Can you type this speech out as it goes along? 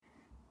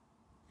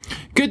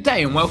Good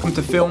day and welcome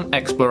to Film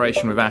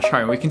Exploration with Ash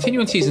Harry. We continue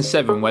in Season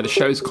 7 where the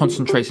show is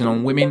concentrating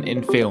on women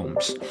in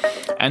films.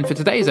 And for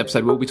today's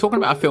episode we'll be talking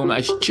about a film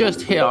that has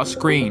just hit our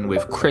screen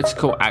with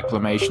critical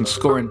acclamation,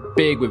 scoring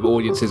big with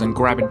audiences and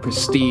grabbing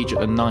prestige at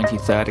the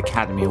 93rd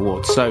Academy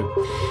Awards. So,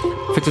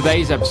 for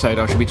today's episode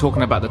I shall be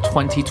talking about the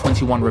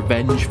 2021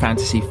 revenge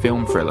fantasy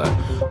film thriller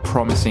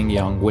Promising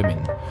Young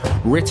Women.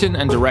 Written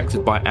and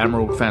directed by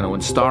Fennell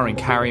and starring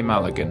Carey,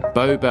 Mulligan,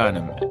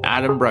 Burnham,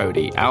 Adam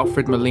Brody,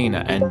 Alfred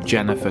Molina and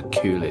Jennifer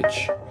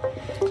Coolidge.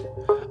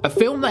 A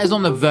film that is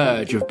on the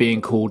verge of being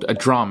called a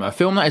drama, a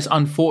film that is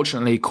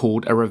unfortunately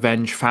called a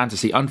revenge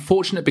fantasy.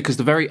 Unfortunate because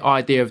the very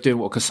idea of doing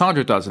what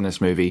Cassandra does in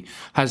this movie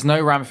has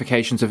no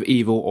ramifications of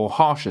evil or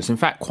harshness, in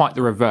fact quite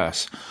the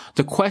reverse.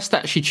 The quest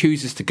that she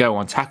chooses to go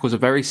on tackles a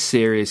very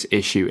serious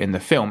issue in the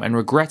film, and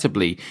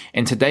regrettably,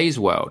 in today's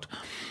world,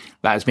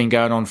 that has been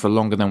going on for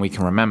longer than we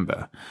can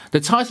remember. The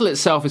title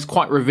itself is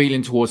quite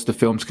revealing towards the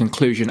film's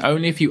conclusion,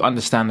 only if you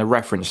understand the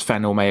reference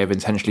Fennell may have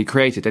intentionally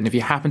created, and if you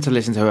happen to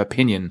listen to her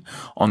opinion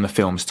on the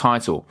film's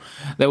title.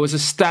 There was a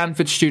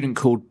Stanford student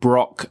called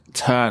Brock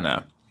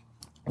Turner.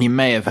 You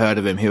may have heard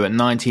of him, who at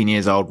 19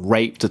 years old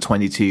raped a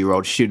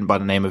 22-year-old student by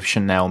the name of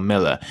Chanel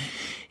Miller.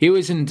 He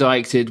was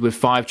indicted with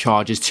 5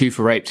 charges, 2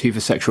 for rape, 2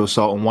 for sexual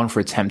assault, and 1 for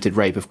attempted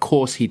rape. Of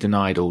course, he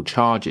denied all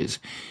charges.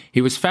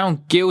 He was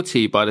found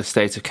guilty by the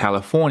state of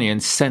California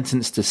and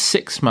sentenced to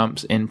 6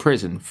 months in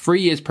prison,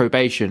 3 years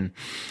probation,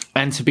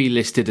 and to be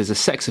listed as a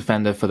sex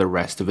offender for the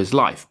rest of his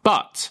life.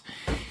 But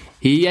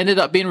he ended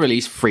up being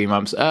released 3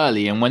 months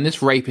early, and when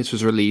this rapist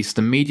was released,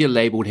 the media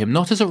labelled him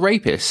not as a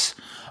rapist,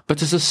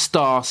 but as a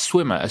star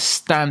swimmer, a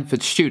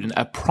Stanford student,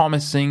 a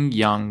promising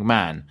young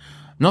man.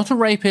 Not a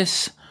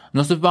rapist,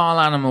 not a vile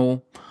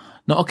animal,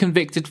 not a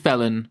convicted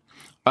felon,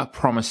 a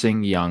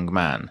promising young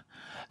man.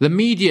 The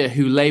media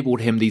who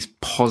labelled him these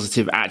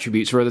positive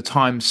attributes were at the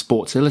time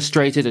Sports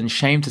Illustrated and,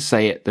 shame to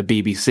say it, the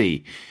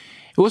BBC.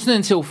 It wasn't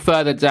until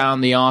further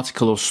down the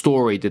article or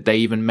story did they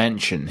even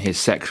mention his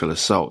sexual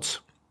assault.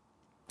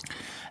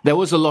 There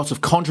was a lot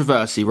of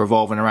controversy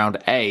revolving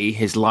around A,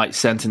 his light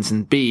sentence,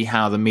 and B,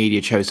 how the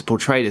media chose to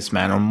portray this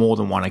man on more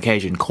than one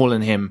occasion,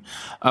 calling him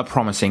a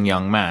promising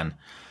young man.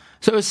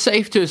 So it's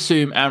safe to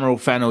assume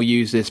Fennell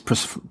used this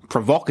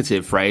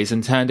provocative phrase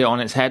and turned it on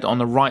its head on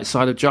the right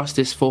side of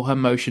justice for her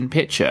motion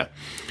picture.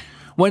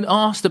 When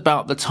asked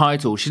about the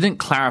title, she didn't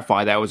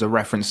clarify that it was a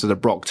reference to the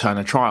Brock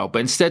Turner trial, but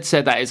instead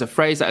said that is a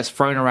phrase that is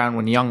thrown around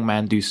when young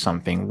men do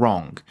something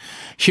wrong.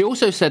 She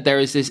also said there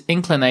is this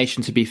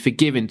inclination to be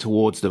forgiving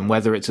towards them,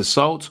 whether it's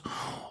assault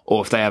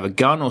or if they have a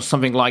gun or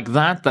something like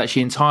that, that she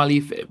entirely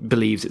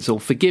believes it's all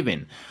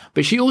forgiving.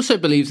 But she also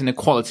believes in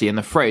equality, and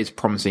the phrase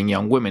promising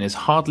young women is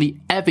hardly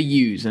ever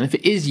used, and if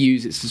it is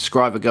used, it's to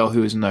describe a girl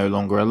who is no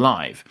longer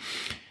alive.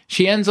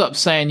 She ends up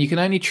saying you can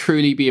only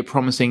truly be a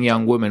promising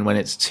young woman when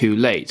it's too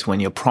late, when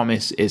your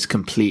promise is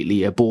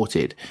completely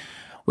aborted.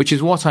 Which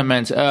is what I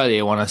meant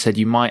earlier when I said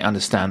you might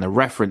understand the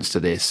reference to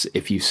this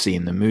if you've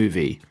seen the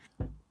movie.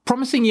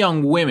 Promising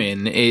Young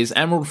Women is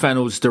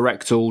Fennell's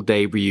directorial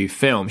debut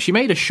film. She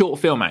made a short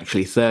film,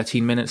 actually,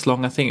 13 minutes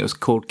long. I think it was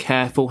called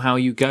Careful How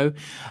You Go.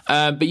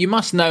 But you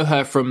must know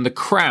her from The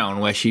Crown,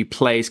 where she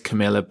plays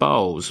Camilla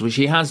Bowles.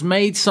 She has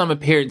made some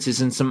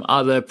appearances in some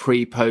other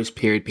pre-post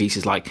period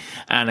pieces like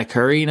Anna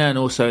Karenina, and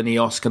also in the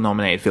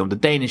Oscar-nominated film The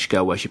Danish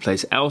Girl, where she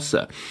plays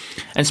Elsa.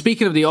 And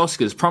speaking of the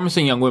Oscars,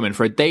 Promising Young Women,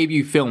 for a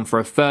debut film for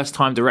a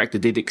first-time director,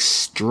 did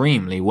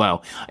extremely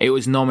well. It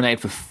was nominated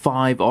for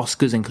 5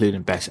 Oscars,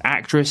 including Best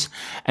Actress,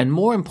 and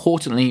more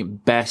importantly,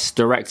 Best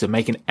Director,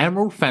 making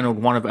Fennell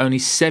one of only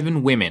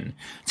 7 women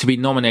to be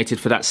nominated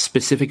for that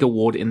specific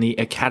award in the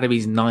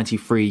Academy's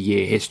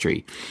 93-year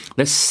history.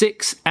 The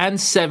 6th and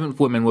 7th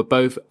women were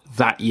both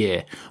that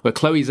year, where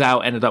Chloe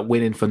Zhao ended up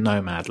winning for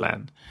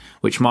Nomadland,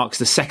 which marks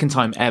the 2nd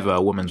time ever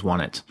a woman's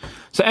won it.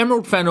 So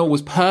Fennell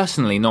was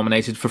personally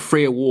nominated for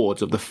 3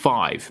 awards of the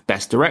 5,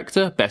 Best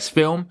Director, Best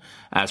Film,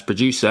 as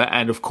producer,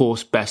 and of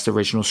course Best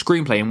Original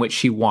Screenplay, in which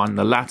she won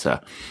the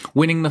latter,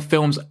 winning the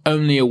film's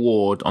only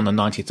award on the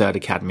 93rd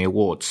Academy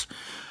Awards.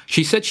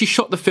 She said she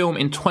shot the film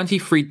in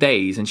 23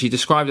 days, and she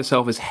described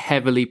herself as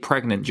heavily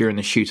pregnant during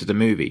the shoot of the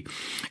movie.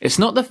 It's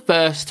not the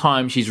first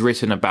time she's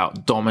written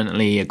about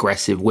dominantly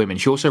aggressive women.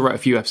 She also wrote a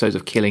few episodes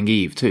of Killing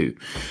Eve too.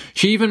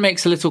 She even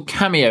makes a little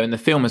cameo in the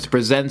film as the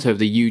presenter of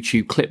the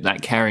YouTube clip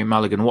that Carey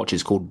Mulligan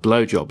watches called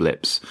Blowjob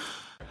Lips.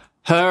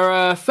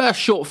 Her first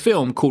short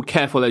film, called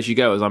Careful As You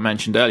Go, as I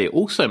mentioned earlier,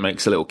 also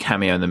makes a little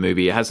cameo in the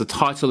movie. It has the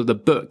title of the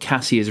book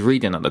Cassie is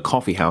reading at the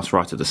coffee house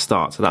right at the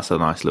start, so that's a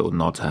nice little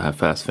nod to her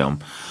first film.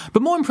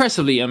 But more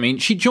impressively,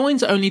 she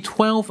joins only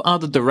 12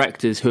 other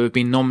directors who have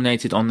been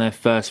nominated on their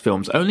first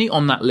films. Only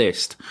on that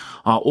list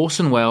are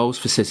Orson Welles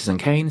for Citizen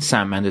Kane,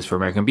 Sam Mendes for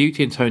American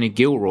Beauty, and Tony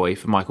Gilroy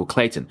for Michael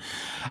Clayton.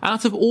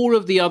 Out of all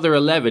of the other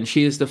 11,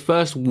 she is the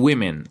first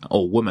woman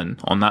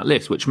on that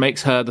list, which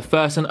makes her the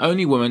first and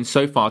only woman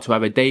so far to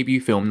have a debut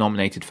film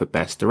nominated for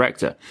Best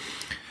Director.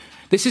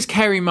 This is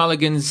Carey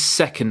Mulligan's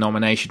second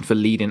nomination for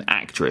leading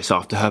actress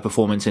after her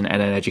performance in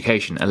Ed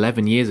Education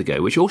 11 years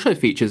ago, which also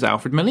features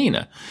Alfred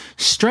Molina.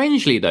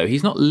 Strangely, though,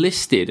 he's not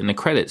listed in the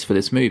credits for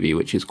this movie,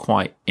 which is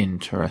quite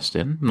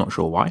interesting. I'm not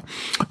sure why.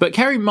 But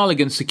Carey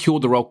Mulligan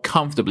secured the role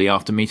comfortably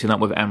after meeting up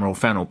with Emerald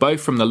Fennell,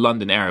 both from the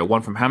London area,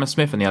 one from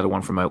Hammersmith and the other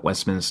one from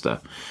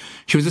Westminster.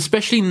 She was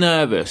especially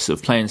nervous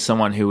of playing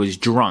someone who was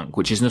drunk,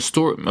 which is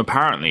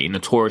apparently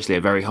notoriously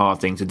a very hard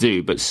thing to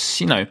do, but,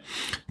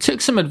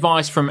 took some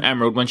advice from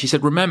Emerald when she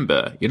said,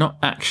 remember, you're not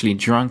actually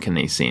drunk in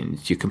these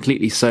scenes. You're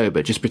completely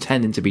sober, just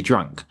pretending to be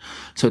drunk.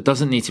 So it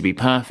doesn't need to be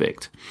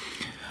perfect.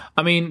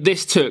 I mean,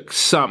 this took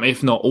some,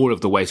 if not all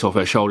of the weight off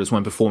her shoulders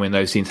when performing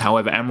those scenes.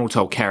 However, Emerald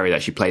told Carey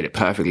that she played it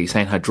perfectly,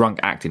 saying her drunk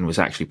acting was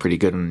actually pretty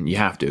good, and you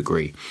have to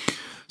agree.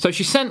 So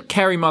she sent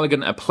Carey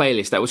Mulligan a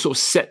playlist that would sort of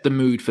set the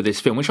mood for this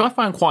film, which I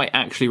find quite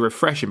actually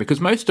refreshing,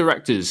 because most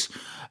directors,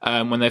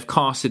 when they've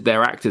casted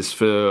their actors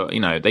for,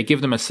 they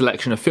give them a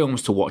selection of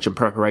films to watch in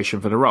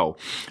preparation for the role.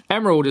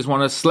 Emerald is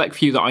one of the select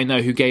few that I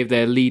know who gave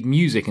their lead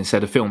music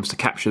instead of films to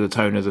capture the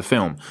tone of the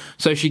film.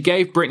 So she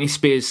gave Britney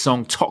Spears'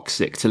 song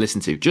Toxic to listen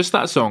to. Just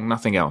that song,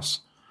 nothing else.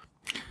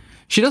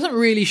 She doesn't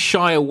really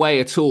shy away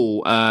at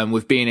all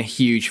with being a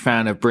huge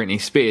fan of Britney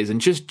Spears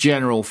and just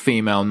general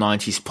female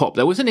 90s pop.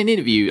 There was an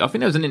interview, I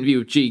think there was an interview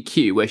with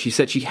GQ, where she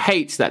said she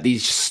hates that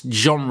these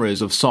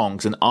genres of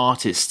songs and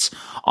artists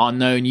are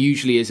known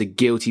usually as a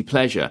guilty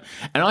pleasure.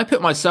 And I put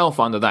myself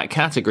under that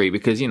category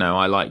because,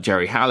 I like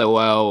Jerry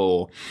Halliwell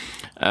or,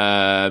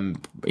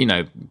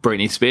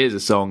 Britney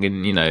Spears' song,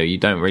 and, you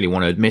don't really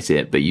want to admit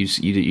it, but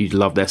you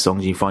love their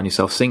songs and you find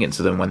yourself singing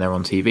to them when they're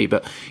on TV.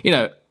 But,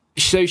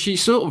 so she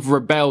sort of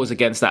rebels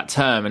against that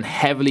term and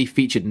heavily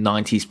featured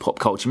 90s pop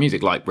culture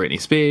music like Britney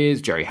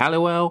Spears, Jerry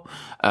Halliwell,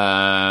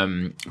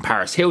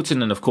 Paris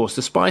Hilton, and of course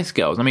the Spice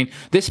Girls. I mean,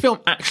 this film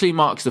actually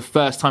marks the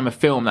first time a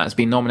film that's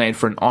been nominated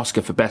for an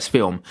Oscar for Best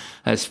Film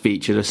has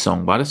featured a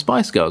song by the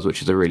Spice Girls,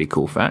 which is a really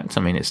cool fact.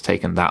 I mean, it's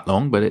taken that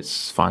long, but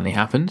it's finally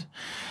happened.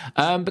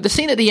 But the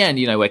scene at the end,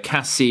 where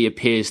Cassie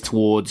appears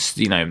towards,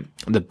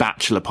 the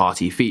bachelor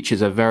party,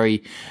 features a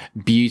very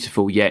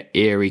beautiful yet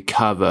eerie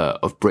cover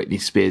of Britney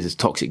Spears'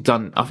 Toxic.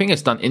 I think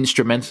it's done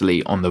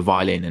instrumentally on the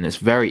violin, and it's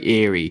very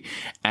eerie.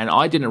 And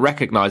I didn't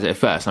recognize it at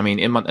first. I mean,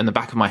 in the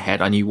back of my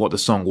head, I knew what the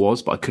song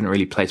was, but I couldn't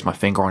really place my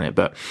finger on it.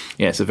 But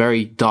yeah, it's a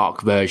very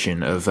dark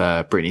version of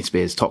Britney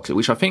Spears' Toxic,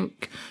 which I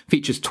think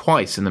features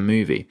twice in the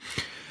movie.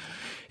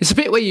 It's a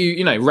bit where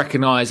you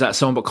recognise that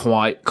song, but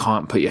quite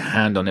can't put your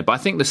hand on it. But I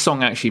think the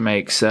song actually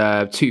makes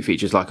two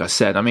features, like I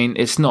said. I mean,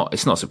 it's not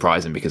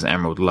surprising because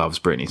Emerald loves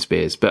Britney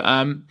Spears. But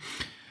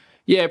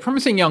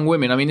Promising Young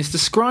Women. I mean, it's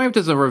described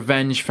as a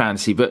revenge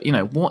fantasy, but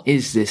what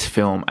is this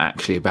film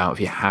actually about if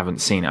you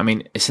haven't seen it? I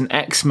mean, it's an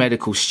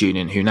ex-medical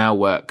student who now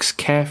works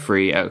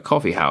carefree at a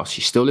coffee house.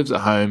 She still lives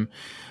at home,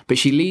 but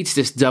she leads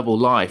this double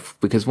life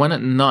because when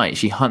at night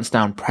she hunts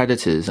down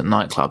predators at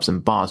nightclubs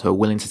and bars who are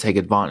willing to take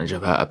advantage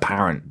of her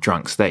apparent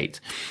drunk state.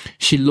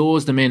 She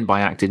lures them in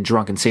by acting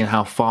drunk and seeing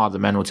how far the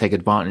men will take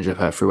advantage of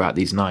her throughout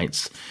these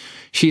nights.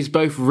 She is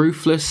both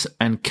ruthless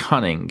and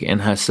cunning in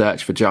her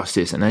search for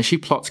justice, and as the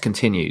plot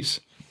continues,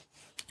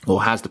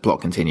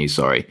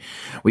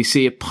 we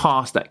see a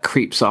past that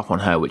creeps up on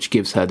her, which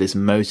gives her this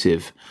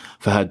motive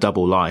for her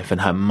double life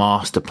and her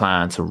master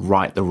plan to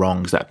right the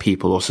wrongs that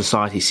people or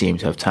society seem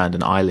to have turned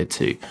an eyelid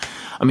to.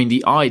 I mean,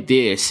 the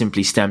idea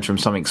simply stems from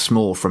something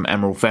small from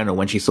Emerald Fennell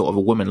when she thought of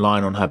a woman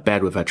lying on her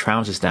bed with her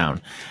trousers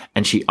down,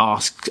 and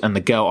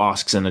the girl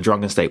asks in a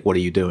drunken state, "What are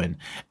you doing?"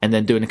 And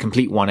then doing a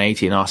complete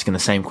 180 and asking the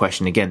same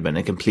question again, but in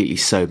a completely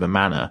sober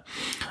manner.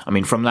 I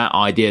mean, from that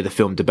idea, the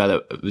film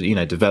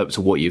developed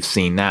to what you've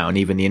seen now, and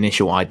even the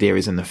initial idea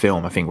is in the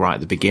film, I think, right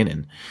at the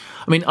beginning.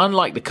 I mean,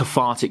 unlike the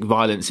cathartic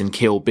violence in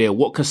Kill Bill,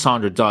 what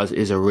Cassandra does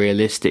is a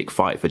realistic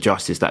fight for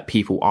justice that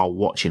people are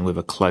watching with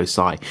a close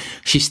eye.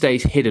 She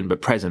stays hidden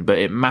but present, but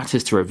it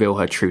matters to reveal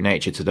her true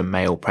nature to the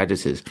male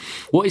predators.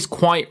 What is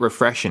quite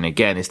refreshing,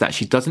 again, is that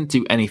she doesn't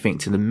do anything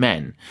to the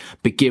men,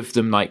 but give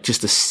them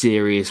just a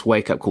serious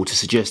wake-up call to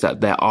suggest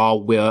that there are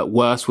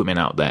worse women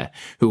out there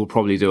who will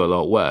probably do a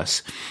lot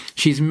worse.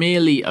 She's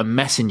merely a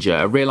messenger,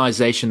 a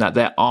realization that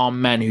there are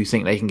men who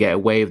think they can get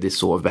away with this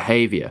sort of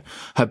behavior.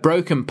 Her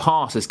broken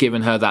past has given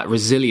her that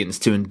resilience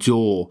to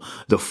endure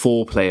the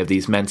foreplay of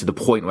these men to the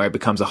point where it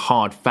becomes a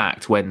hard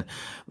fact when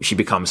she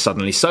becomes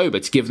suddenly sober,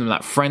 to give them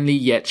that friendly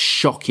yet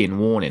shocking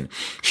warning.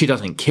 She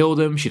doesn't kill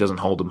them, she doesn't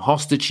hold them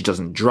hostage, she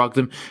doesn't drug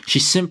them. She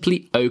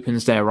simply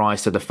opens their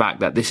eyes to the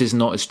fact that this is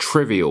not as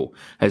trivial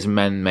as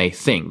men may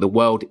think. The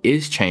world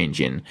is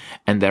changing,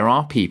 and there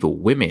are people,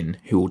 women,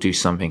 who will do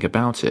something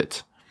about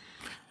it.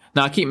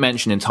 Now, I keep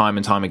mentioning time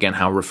and time again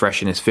how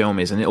refreshing this film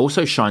is, and it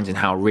also shines in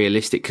how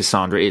realistic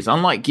Cassandra is.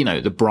 Unlike,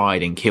 the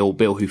bride in Kill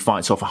Bill who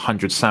fights off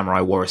 100 samurai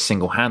warriors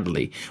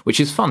single-handedly, which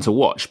is fun to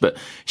watch, but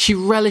she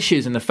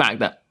relishes in the fact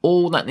that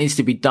all that needs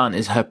to be done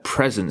is her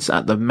presence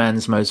at the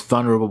men's most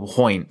vulnerable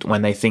point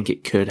when they think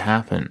it could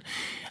happen.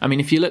 I mean,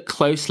 if you look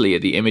closely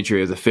at the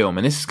imagery of the film,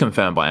 and this is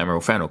confirmed by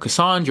Emerald Fennell,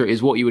 Cassandra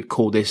is what you would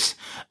call this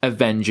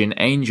avenging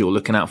angel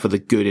looking out for the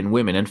good in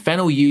women. And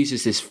Fennell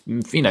uses this,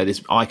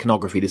 this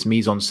iconography, this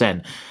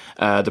mise-en-scène,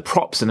 the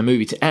props in the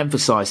movie to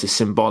emphasize the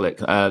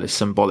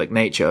symbolic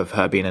nature of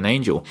her being an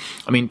angel.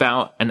 I mean,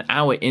 about an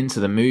hour into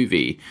the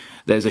movie,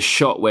 there's a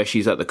shot where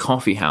she's at the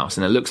coffee house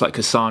and it looks like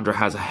Cassandra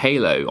has a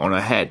halo on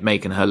her head,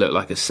 making her look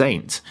like a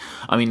saint.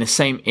 I mean,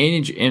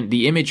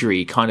 the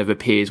imagery kind of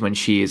appears when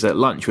she is at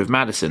lunch with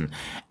Madison,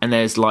 and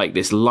there's like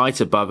this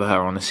light above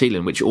her on the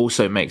ceiling, which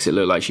also makes it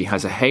look like she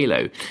has a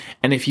halo.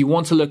 And if you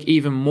want to look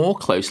even more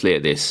closely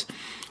at this,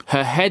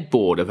 her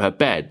headboard of her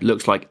bed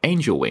looks like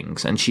angel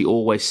wings, and she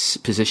always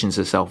positions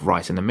herself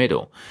right in the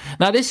middle.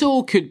 Now, this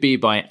all could be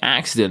by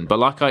accident, but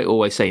like I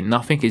always say,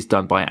 nothing is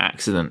done by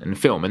accident in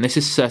film, and this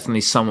is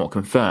certainly somewhat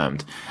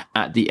confirmed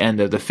at the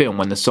end of the film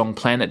when the song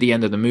playing at the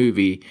end of the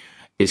movie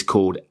is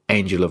called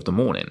Angel of the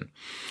Morning.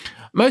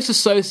 Most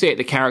associate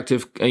the character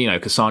of,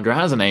 Cassandra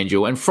as an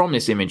angel, and from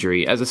this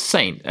imagery as a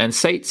saint, and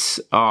saints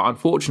are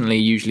unfortunately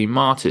usually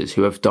martyrs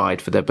who have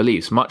died for their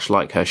beliefs, much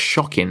like her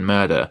shocking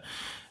murder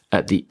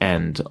at the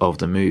end of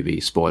the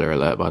movie. Spoiler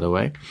alert, by the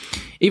way.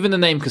 Even the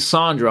name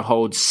Cassandra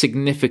holds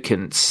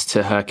significance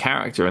to her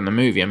character in the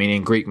movie. I mean,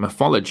 in Greek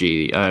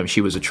mythology,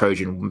 she was a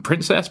Trojan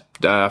princess.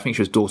 I think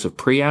she was daughter of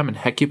Priam and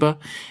Hecuba,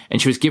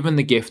 and she was given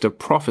the gift of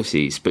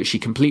prophecies, but she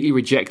completely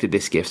rejected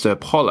this gift, so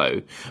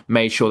Apollo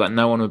made sure that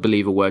no one would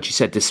believe a word she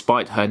said,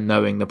 despite her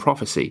knowing the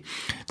prophecy.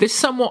 This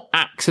somewhat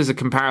acts as a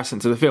comparison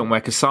to the film,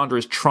 where Cassandra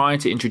is trying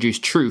to introduce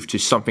truth to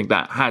something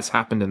that has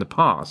happened in the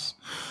past,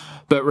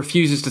 but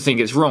refuses to think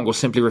it's wrong, or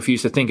simply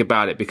refuse to think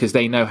about it because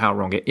they know how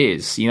wrong it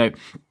is.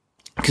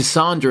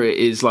 Cassandra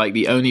is like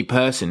the only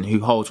person who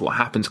holds what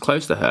happens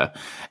close to her,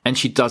 and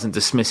she doesn't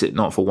dismiss it,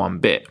 not for one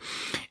bit.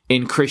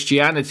 In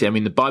Christianity, I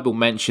mean, the Bible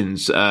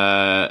mentions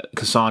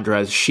Cassandra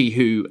as she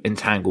who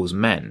entangles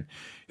men,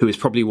 which is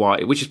probably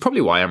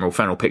why Emerald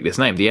Fennell picked this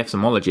name. The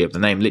etymology of the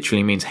name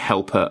literally means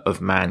helper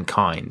of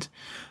mankind.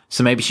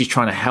 So maybe she's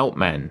trying to help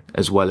men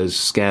as well as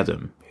scare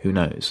them. Who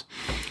knows?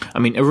 I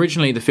mean,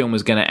 originally the film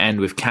was going to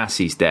end with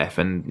Cassie's death,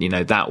 and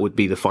that would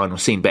be the final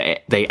scene.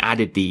 But they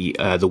added the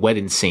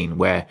wedding scene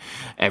where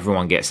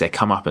everyone gets their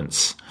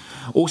comeuppance.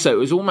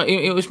 Also,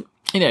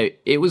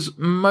 it was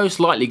most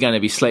likely going to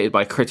be slated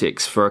by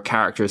critics for a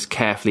character as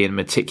carefully and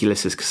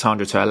meticulous as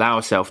Cassandra to allow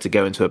herself to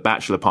go into a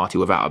bachelor party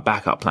without a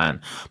backup plan.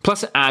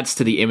 Plus, it adds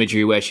to the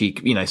imagery where she,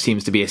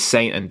 seems to be a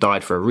saint and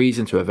died for a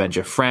reason, to avenge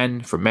a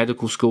friend from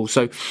medical school.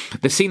 So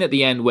the scene at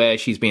the end where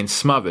she's being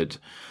smothered,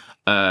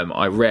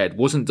 I read,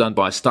 wasn't done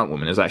by a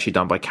stuntwoman. It was actually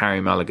done by Carey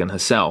Mulligan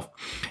herself.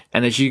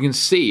 And as you can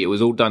see, it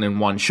was all done in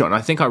one shot. And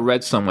I think I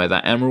read somewhere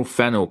that Emerald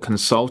Fennell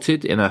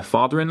consulted in her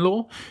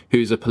father-in-law,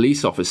 who's a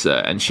police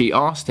officer, and she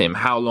asked him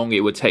how long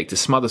it would take to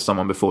smother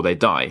someone before they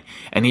die.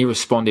 And he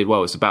responded,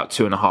 well, it's about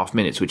 2.5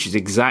 minutes, which is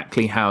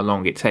exactly how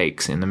long it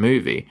takes in the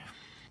movie.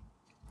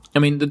 I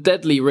mean, the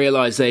deadly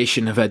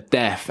realization of her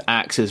death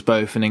acts as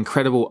both an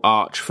incredible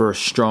arch for a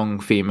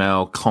strong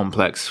female,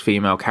 complex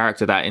female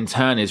character that in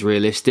turn is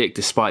realistic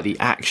despite the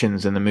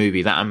actions in the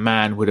movie, that a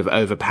man would have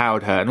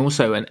overpowered her, and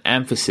also an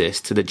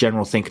emphasis to the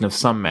general thinking of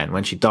some men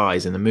when she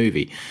dies in the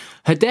movie.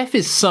 Her death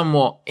is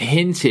somewhat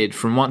hinted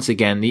from, once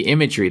again, the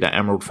imagery that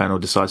Emerald Fennell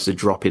decides to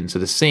drop into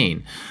the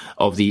scene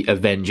of the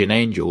avenging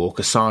angel, or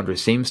Cassandra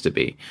seems to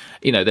be.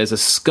 There's a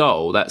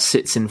skull that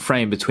sits in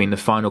frame between the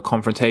final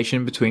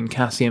confrontation between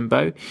Cassie and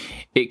Beau.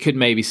 It could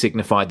maybe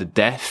signify the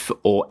death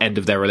or end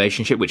of their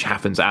relationship, which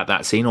happens at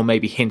that scene, or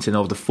maybe hinting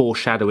of the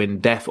foreshadowing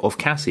death of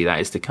Cassie that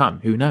is to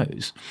come. Who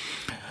knows?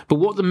 But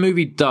what the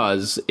movie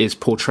does is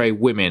portray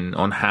women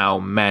on how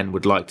men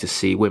would like to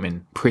see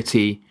women: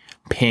 pretty,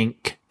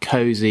 pink,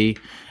 cozy,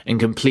 and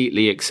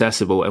completely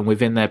accessible, and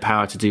within their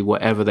power to do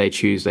whatever they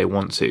choose they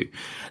want to.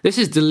 This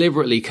is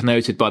deliberately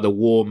connoted by the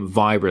warm,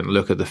 vibrant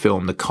look of the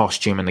film, the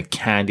costume and the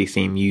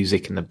candy-themed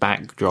music in the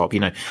backdrop.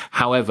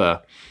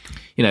 However,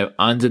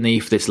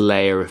 underneath this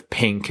layer of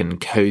pink and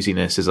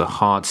coziness is a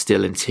hard,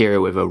 still interior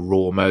with a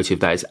raw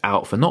motive that is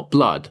out for not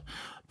blood,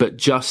 but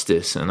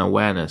justice and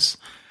awareness.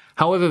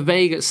 However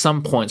vague at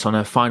some points on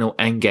her final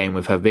endgame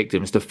with her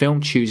victims, the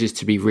film chooses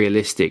to be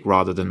realistic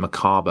rather than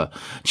macabre,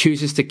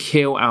 chooses to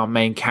kill our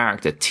main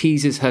character,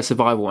 teases her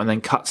survival, and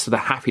then cuts to the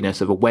happiness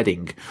of a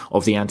wedding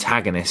of the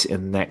antagonist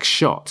in the next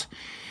shot.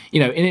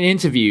 In an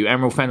interview,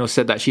 Emerald Fennell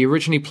said that she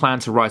originally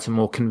planned to write a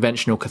more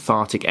conventional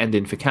cathartic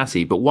ending for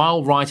Cassie, but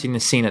while writing the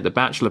scene at the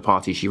bachelor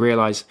party, she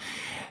realised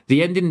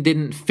the ending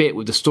didn't fit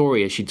with the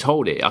story as she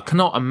told it. I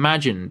cannot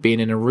imagine being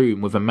in a room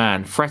with a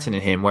man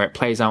threatening him where it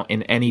plays out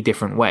in any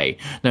different way,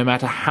 no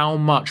matter how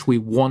much we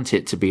want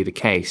it to be the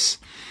case.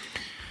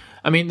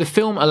 I mean, the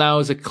film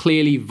allows a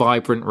clearly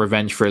vibrant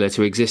revenge thriller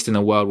to exist in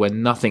a world where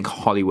nothing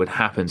Hollywood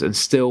happens and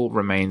still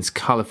remains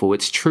colourful.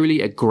 It's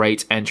truly a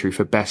great entry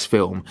for Best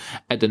Film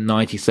at the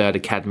 93rd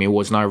Academy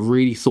Awards, and I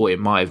really thought it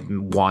might have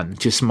won.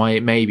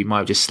 Maybe might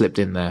have just slipped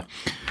in there.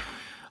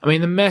 I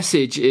mean, the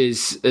message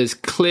is as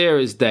clear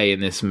as day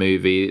in this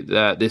movie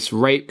that this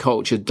rape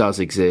culture does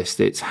exist.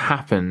 It's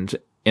happened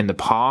in the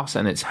past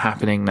and it's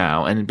happening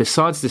now. And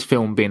besides this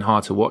film being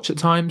hard to watch at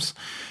times,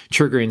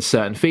 triggering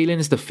certain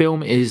feelings, the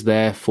film is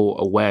there for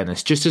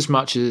awareness just as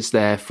much as it's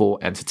there for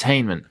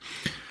entertainment.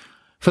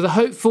 For the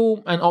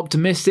hopeful and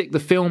optimistic, the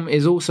film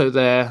is also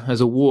there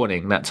as a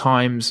warning that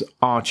times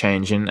are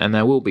changing and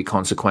there will be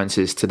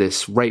consequences to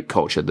this rape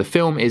culture. The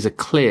film is a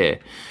clear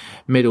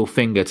middle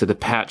finger to the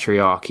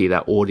patriarchy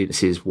that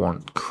audiences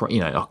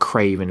are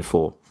craving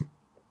for.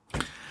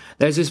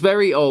 There's this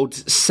very old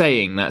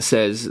saying that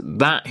says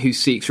that who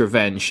seeks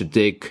revenge should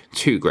dig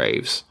two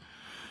graves.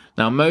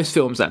 Now, most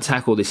films that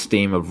tackle this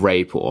theme of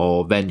rape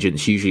or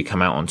vengeance usually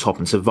come out on top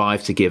and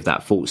survive to give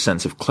that false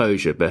sense of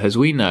closure. But as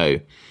we know,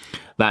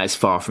 that is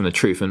far from the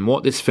truth. And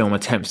what this film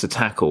attempts to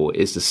tackle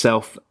is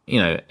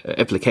the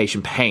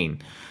application pain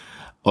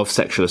of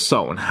sexual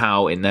assault and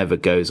how it never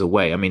goes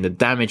away. I mean, the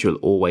damage will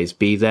always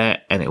be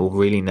there and it will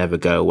really never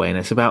go away. And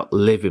it's about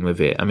living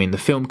with it. I mean, the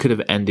film could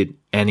have ended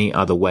any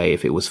other way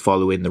if it was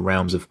following the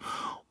realms of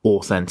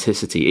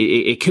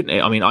authenticity. It couldn't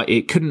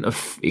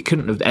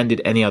have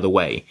ended any other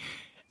way.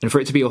 And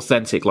for it to be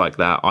authentic like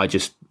that, I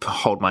just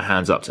hold my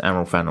hands up to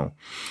Emerald Fennell.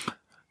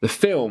 The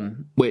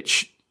film,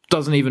 which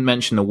doesn't even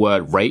mention the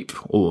word rape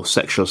or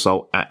sexual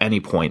assault at any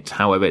point.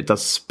 However, it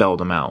does spell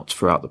them out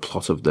throughout the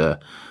plot of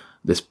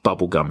this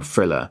bubblegum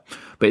thriller.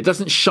 But it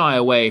doesn't shy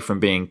away from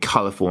being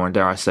colourful and,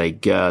 dare I say,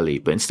 girly,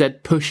 but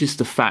instead pushes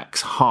the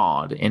facts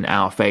hard in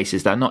our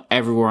faces that not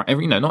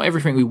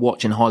everything we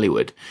watch in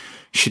Hollywood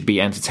should be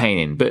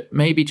entertaining, but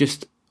maybe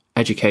just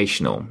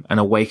educational and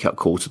a wake-up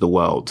call to the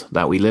world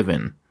that we live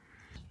in.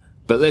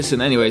 But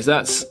listen, anyways,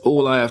 that's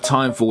all I have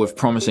time for with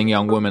Promising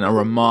Young Woman, a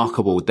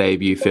remarkable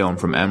debut film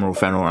from Emerald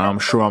Fennell, and I'm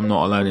sure I'm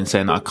not alone in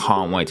saying that I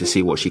can't wait to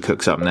see what she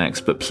cooks up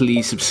next. But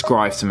please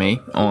subscribe to me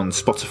on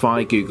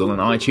Spotify, Google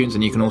and iTunes,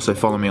 and you can also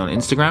follow me on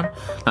Instagram.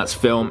 That's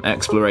Film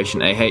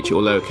Exploration AH,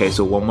 or lowercase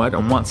or one word.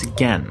 And once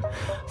again,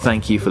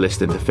 thank you for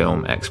listening to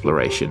Film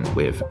Exploration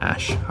with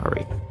Ash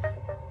Hurry.